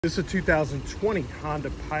This is a 2020 Honda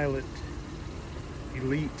Pilot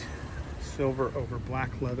Elite silver over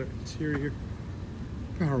black leather interior.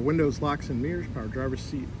 Power windows, locks and mirrors, power driver's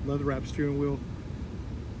seat, leather wrap steering wheel,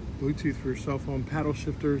 Bluetooth for your cell phone, paddle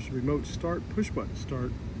shifters, remote start, push button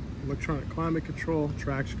start, electronic climate control,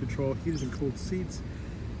 traction control, heated and cooled seats,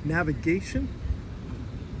 navigation,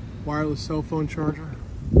 wireless cell phone charger,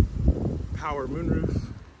 power moonroof,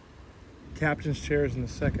 captain's chairs in the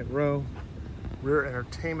second row, rear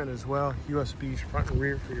entertainment as well, USBs front and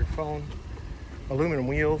rear for your phone, aluminum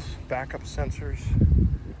wheels, backup sensors,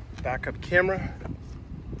 backup camera,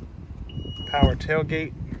 power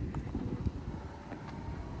tailgate.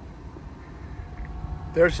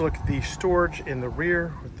 There's a look at the storage in the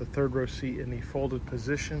rear with the third row seat in the folded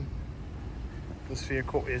position. This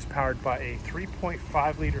vehicle is powered by a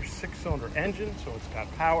 3.5 liter 6-cylinder engine, so it's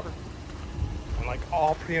got power. And like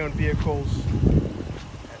all pre-owned vehicles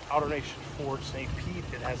at Autonation Ford St. Pete,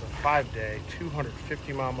 it has a 5-day,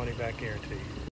 250-mile money-back guarantee.